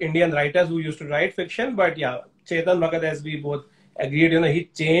lot of Indian writers who used to write fiction, but yeah, Chetan Bhagat, as we both agreed, he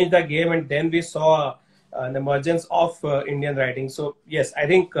changed the game, and then we saw an emergence of Indian writing. So yes, I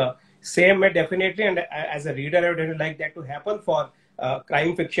think same definitely, and as a reader, I would really like that to happen for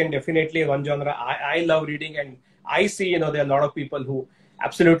crime fiction. Definitely one genre I love reading, and I see there are a lot of people who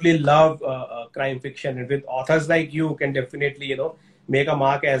absolutely love crime fiction, and with authors like you can definitely make a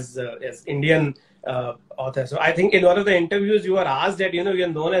mark as Indian author. So I think in one of the interviews you were asked that you're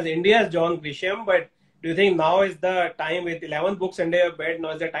known as India's John Grisham, but do you think now is the time, with 11 books under your bed, now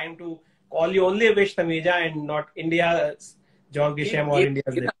is the time to call you only Vish Dhamija and not India's John Grisham or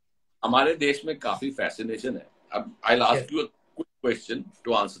India's? हमारे देश में काफी fascination है. I'll ask you a quick question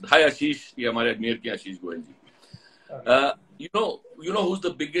to answer. Hi Ashish, ये हमारे अजमेर के आशीष गोयल जी. You know who's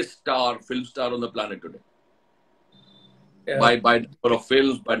the biggest film star on the planet today? By number of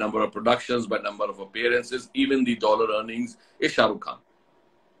films, by number of productions, by number of appearances, even the dollar earnings is Shah Rukh Khan.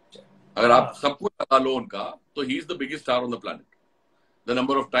 अगर आप सब कुछ लगा लो उनका, तो he is the biggest star on the planet. The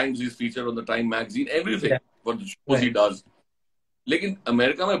number of times he's featured on the Time magazine, everything for the shows he does. लेकिन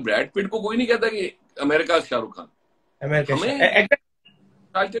America में Brad Pitt को कोई नहीं कहता कि America Shahrukh Khan.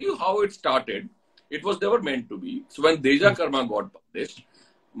 I'll tell you how it started. It was never meant to be. So when Deja Karma got published,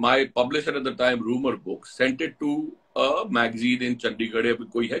 my publisher at the time, Rumor Books, sent it to a magazine in Chandigarh.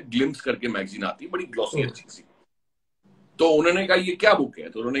 कोई है Glimpse करके magazine आती है, बड़ी glossy अच्छी सी. तो उन्होंने कहा ये क्या बुक है?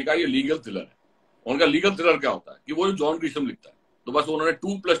 तो उन्होंने कहा ये लीगल थ्रिलर है. उनका लीगल थ्रिलर क्या होता है? कि वो जो जॉन ग्रीशम लिखता है. तो बस उन्होंने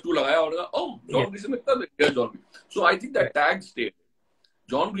 2+2 लगाया और कहा ओह जॉन ग्रीशम लिखता है, John Grisham. So I think that tag stayed.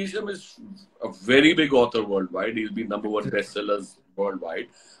 John Grisham is a very big author worldwide. He's been #1 bestsellers worldwide.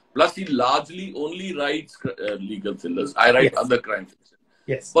 Plus, he largely only writes legal thrillers. I write other crime fiction.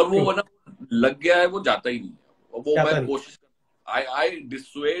 Yes. पर वो ना लग गया है, वो जाता ही नहीं है. वो मैं कोशिश I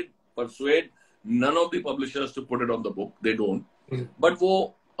persuade none of the publishers to put it on the book. They don't. But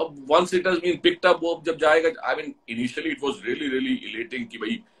वो once it has been picked up, वो जब जाएगा, I mean, initially it was really elating कि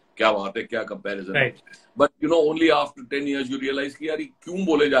भाई क्या बात है, क्या comparison है. But only after 10 years you realize कि यार ये क्यों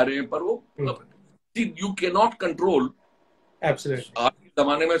बोले जा रहे हैं. पर वो see, you cannot control. Absolutely. आज के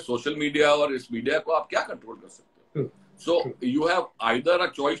जमाने में सोशल मीडिया और इस मीडिया को आप क्या कंट्रोल कर सकते हो? So you have either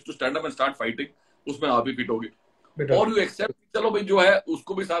a choice to stand up and start fighting, उसमें आप ही पिटोगे, or you accept चलो भाई जो है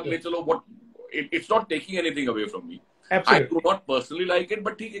उसको भी साथ ले चलो. What it's not taking anything away from me. Absolutely. I do not personally like it,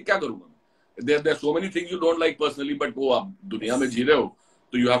 but ठीक है, क्या करूँगा? There are so many things you don't like personally, but वो आप दुनिया में जी रहे हो,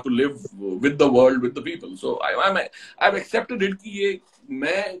 so you have to live with the world, with the people. So I've accepted it कि ये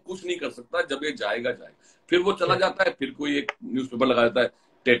मैं कुछ नहीं कर सकता. जब ये जाएगा फिर वो चला जाता है, फिर कोई एक न्यूज़पेपर लगा देता है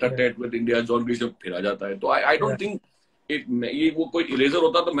TET TET with India, John Grisham फिर आ जाता है. तो आई डोंट थिंक ये वो कोई इरेजर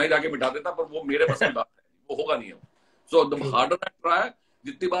होता तो मैं जाके मिटा देता, पर वो मेरे पास की बात है, वो होगा नहीं. So the harder I try,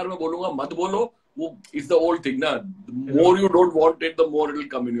 जितनी बार मैं बोलूंगा मत बोलो, वो इज द ओल्ड थिंग ना. The more you don't want it, the more it will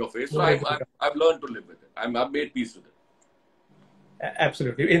come in your face. So I've learned to live with it. I've made peace with it.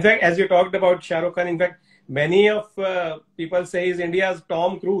 Absolutely. In fact, as you talked about Shah Rukh Khan, in fact, many of people say is India's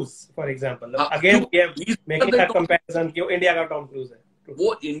Tom Cruise, for example. Again, we have making a comparison कि India का Tom Cruise है. वो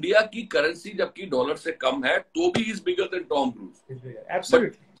India की currency जबकि dollar से कम है, तो भी is bigger than Tom Cruise.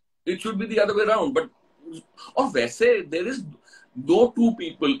 Absolutely. But it should be the other way around. But और वैसे there is no two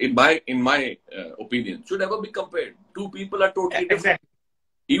people in my opinion should ever be compared. Two people are totally different. Exactly.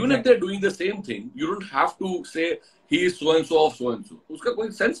 Even if they're doing the same thing, you don't have to say he is so and so of so and so. उसका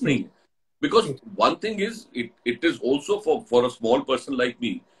कोई sense नहीं है. Because one thing is, it is also for a small person like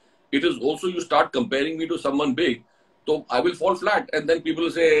me, it is also you start comparing me to someone big, so I will fall flat, and then people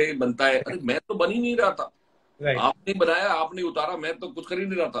will say बनता है, अरे मैं तो बन ही नहीं रहा था. आपने बनाया, आपने उतारा, मैं तो कुछ कर ही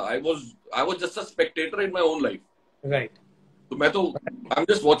नहीं रहा था. I was just a spectator in my own life. Right. तो मैं तो I'm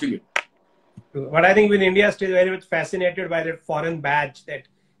just watching it. But I think in India still very much fascinated by that foreign badge that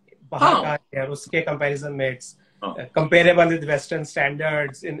बाहर का है, उसके comparison में it's comparable with Western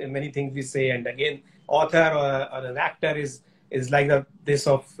standards in many things we say. And again, author or an actor is like this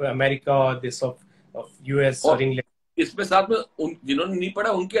of America or this of US or England. इसमें साथ में जिन्होंने नहीं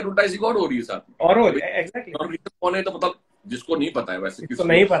पढ़ा उनकी एडवर्टाइजिंग और हो रही है साथ में. और हो रही है. Exactly. कौन है तो मतलब जिसको नहीं पता है, वैसे किसको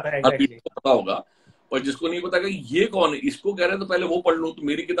नहीं पता है, exactly. पता होगा, पर जिसको नहीं पता कि ये कौन है, इसको कह रहे हैं तो पहले वो पढ़ लो. तो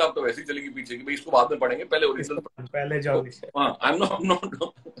मेरी किताब तो वैसे ही चलेगी पीछे कि भाई इसको बाद में पढ़ेंगे, पहले ओरिजिनल पहले जॉन ग्रीशम. हाँ, I'm not.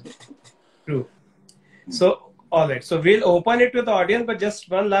 True. So all right, so we'll open it to the audience, but just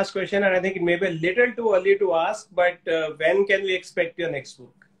one last question, and I think it may be a little too early to ask, but when can we expect your next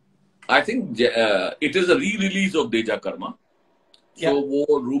book? I think it is a re-release of Deja Karma. So वो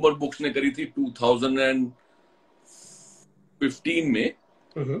Rumor Books ने करी थी 2015 में,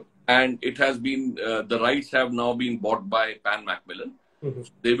 and it has been the rights have now been bought by Pan Macmillan.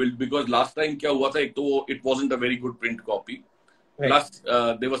 They will, because last time क्या हुआ था, एक तो it wasn't a very good print copy. Right. Plus,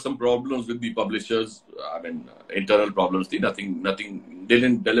 there were some problems with the publishers. I mean, internal problems. Nothing. They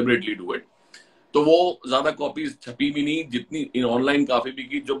didn't deliberately do it. तो वो ज़्यादा copies छपी भी नहीं, जितनी in online काफी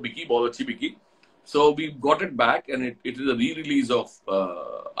बिकी, जो बिकी बहुत अच्छी बिकी. So we got it back, and it is a re-release of.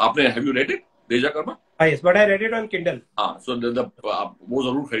 Have you read it, Deja Karma? Yes, but I read it on Kindle. So वो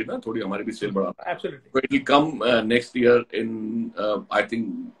जरूर खरीदना, थोड़ी हमारी भी सेल बढ़ा. Absolutely. So it will come next year in I think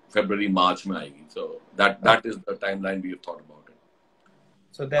February, March में आएगी. So that is the timeline we have thought about.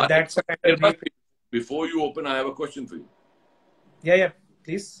 So that's a kind of. Before you open, I have a question for you. Yeah,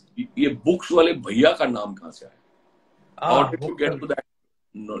 please. ये books वाले भैया का नाम कहाँ से आया? How did you get to that?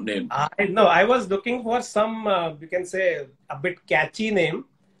 name? I was looking for some, you can say, a bit catchy name.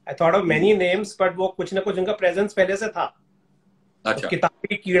 I thought of many names, but वो कुछ ना कुछ उनका presence पहले से था. तो अच्छा.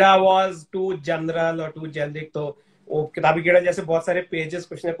 किताबी कीड़ा was too general or too generic, तो वो किताबी कीड़ा जैसे बहुत सारे pages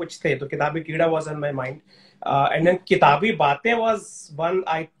कुछ ना कुछ थे, तो किताबी कीड़ा was on my mind. And then किताबी बातें was one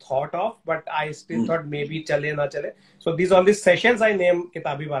I thought of, but I still thought maybe चले ना चले. So these all these sessions I named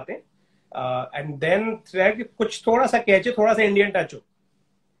किताबी बातें. And then कुछ थोड़ा सा catchy, थोड़ा सा Indian touch हो.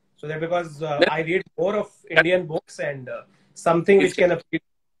 So that because I read more of Indian books and something which can appeal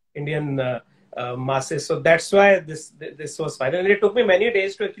Indian masses. So that's why this was final. And it took me many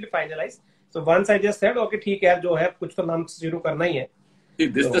days to actually finalize. So once I just said, okay, ठीक है, जो है कुछ तो नाम शुरू करना ही है.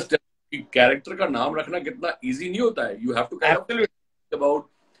 This is the character का नाम रखना कितना easy नहीं होता है. You have to kind of about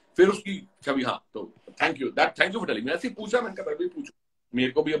फिर उसकी छवि. हाँ, तो thank you for telling me. ऐसे पूछा, मैंने कहा मैं भी पूछूं.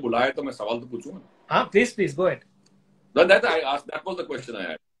 मेरे को भी ये बुलाया तो मैं सवाल तो पूछूंगा. हाँ, please go ahead. That I asked. That was the question I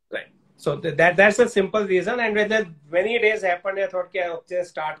had. Right. So that's a simple reason. And when the many days happened, I thought कि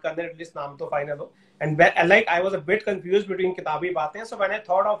start करने at least नाम तो final हो. And like I was a bit confused between किताबी बातें. So when I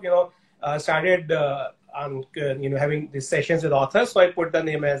thought of started on having these sessions with authors, so I put the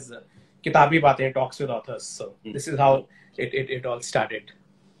name as Kitaabi Baatein Talks with Authors. So this is how it all started.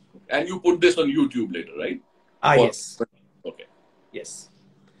 And you put this on YouTube later, right? Yes. Okay. Yes.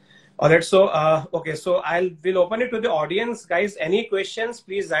 All right. So okay. So we'll open it to the audience, guys. Any questions?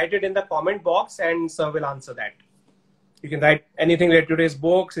 Please write it in the comment box, and sir will answer that. You can write anything related to today's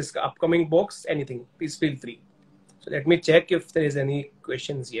books, his upcoming books, anything. Please feel free. So let me check if there is any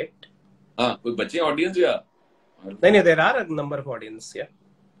questions yet. कोई बच्चे audience या? नहीं, there are a number of audience. Yeah.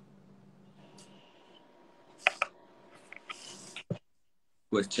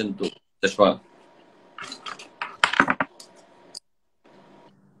 Question to Jashwal.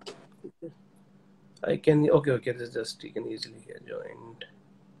 I can, okay, this is just, you can easily get joined.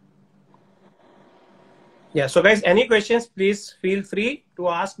 Yeah, so guys, any questions, please feel free to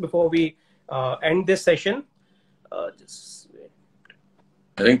ask before we end this session. Just wait.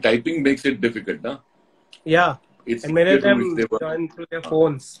 I think typing makes it difficult, huh? Yeah, it's and many of them join through their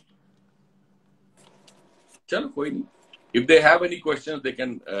phones. Chalo, koi nahi. If they have any questions, they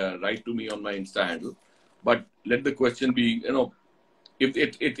can write to me on my Insta handle. But let the question be, if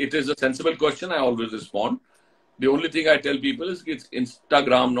it is a sensible question, I always respond. The only thing I tell people is it's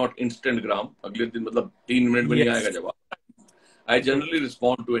Instagram, not Instantgram. Agle din matlab 3 minute mein nahi aayega jawab. I generally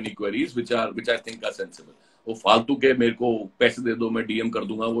respond to any queries which I think are sensible. वो फालतू के मेरे को पैसे दे दो मैं DM कर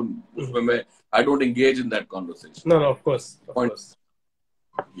दूंगा वो उसमें मैं I don't engage in that conversation. No, of course.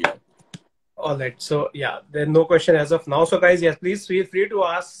 Yeah. All right. So yeah, there's no question as of now. So guys, yes, please feel free to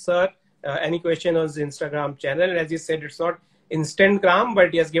ask sir any question on his Instagram channel. And as you said, it's not Instantgram,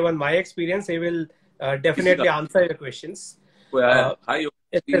 but yes, given my experience, he will definitely answer your questions. Hi,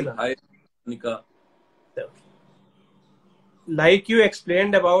 hi, Nika. Like you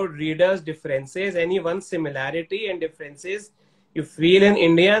explained about readers' differences, any one similarity and differences you feel in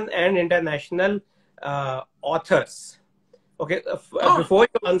Indian and international authors? Okay, before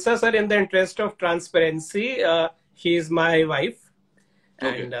you answer, sir, in the interest of transparency, she is my wife.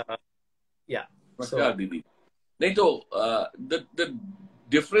 Okay. And yeah. So, the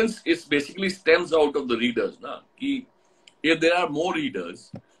difference is basically stems out of the readers. Na? If there are more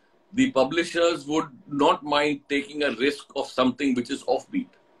readers, the publishers would not mind taking a risk of something which is offbeat.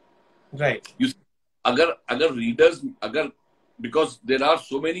 Right. You see, agar readers, because there are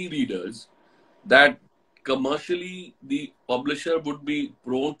so many readers that commercially the publisher would be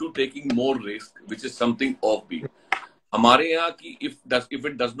prone to taking more risk, which is something offbeat. हमारे यहाँ की if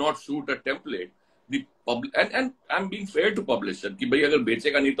it does not suit a template, the and I'm being fair to publisher कि भाई अगर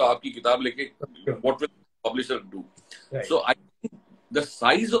बेचेगा नहीं तो आपकी किताब लेके what will the publisher do? Right. So I think the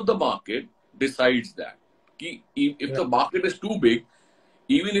size of the market decides that. कि if the market is too big,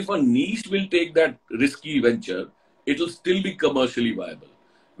 even if a niche will take that risky venture, it will still be commercially viable.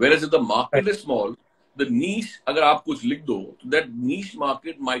 Whereas if the market is small, the niche, अगर आप कुछ लिख दो, that niche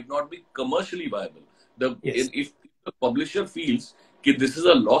market might not be commercially viable. If the publisher feels कि this is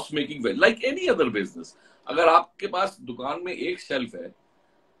a loss-making venture, like any other business, अगर आपके पास दुकान में एक शेल्फ है,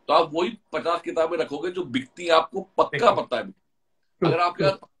 तो आप वही 50 किताबें रखोगे जो बिकती हैं, आपको पक्का पता है. अगर आपके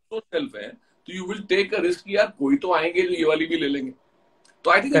पास 500 शेल्फ है, तो you will take a risk यार कोई तो आएंगे जो ये वाली भी ले लेंगे.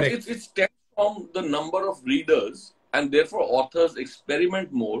 So I think it stems from the number of readers, and therefore authors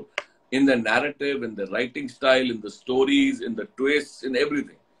experiment more in the narrative, in the writing style, in the stories, in the twists, in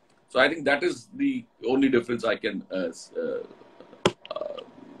everything. So I think that is the only difference I can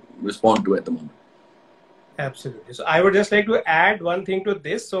respond to at the moment. Absolutely. So I would just like to add one thing to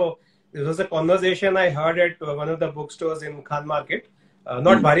this. So this was a conversation I heard at one of the bookstores in Khan Market.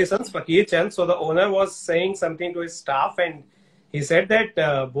 not Bhari Sons, Fakir Chand. So the owner was saying something to his staff, and he said that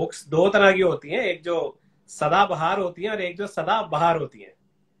books दो तरह की होती हैं, एक जो सदाबहार होती हैं और एक जो सदाबहार होती हैं.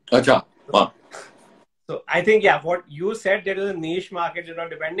 अच्छा. हाँ. So I think, yeah, what you said, there is a niche market,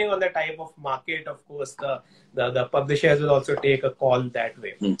 depending on the type of market, of course, the publishers will also take a call that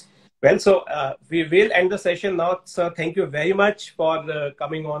way. Well, so we will end the session now. So thank you very much for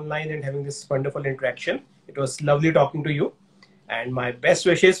coming online and having this wonderful interaction. It was lovely talking to you, and my best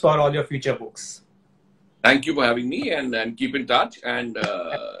wishes for all your future books. Thank you for having me, and keep in touch, and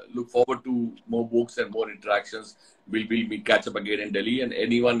look forward to more books and more interactions. We'll catch up again in Delhi, and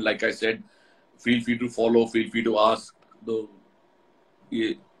anyone, like I said, feel free to follow, feel free to ask.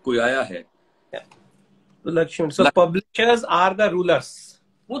 ये कोई आया है? So publishers are the rulers.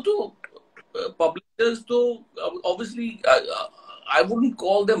 वो तो publishers तो obviously I wouldn't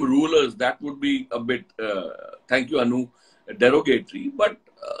call them rulers. That would be a bit thank you Anu, derogatory. But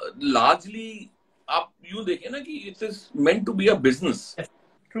largely आप यूँ देखें ना कि it is meant to be a business.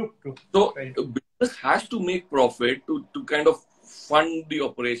 True. So business has to make profit to kind of fund the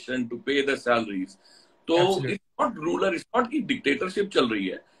operation, to pay the salaries. So Absolutely. It's not ruler, it's not कि dictatorship चल रही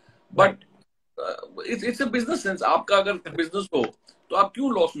है, but it's a business sense. आपका अगर business हो तो आप क्यों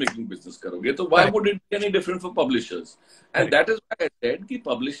loss making business करोगे? तो why would it be any different for publishers? And that is why I said कि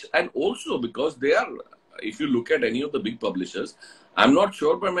publish, and also because they are, if you look at any of the big publishers, I'm not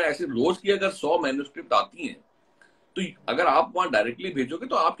sure, पर मैं ऐसे रोज की अगर 100 manuscript आती हैं तो अगर आप वहाँ डायरेक्टली भेजोगे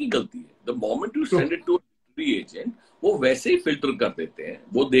तो आपकी गलती है. The moment you send it to a agent, वो वैसे ही फिल्टर कर देते हैं,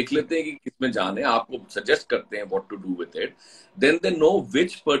 वो देख लेते हैं कि किसमें जाना है, आपको सजेस्ट करते हैं what to do with it. Then they know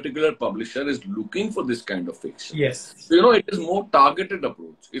which particular publisher is looking for this kind of fiction. Yes. So, it is more targeted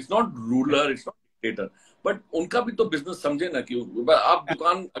approach. It's not ruler, it's not dictator. But उनका भी तो business समझे ना कि आप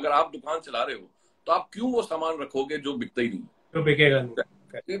दुकान, अगर आप दुकान चला रहे हो तो आप क्यों वो सामान रखोगे जो बिकता ही नहीं? तो बिकेगा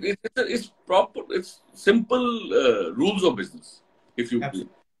नहीं. It's proper, it's simple rules of business, if you will.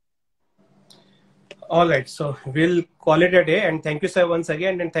 All right, so we'll call it a day, and thank you, sir, once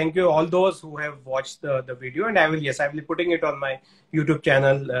again, and thank you all those who have watched the video, and I will be putting it on my YouTube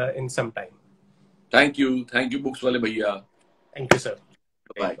channel in some time. Thank you, Books Wale Bhaiya. Thank you, sir.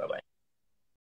 Bye. Bye.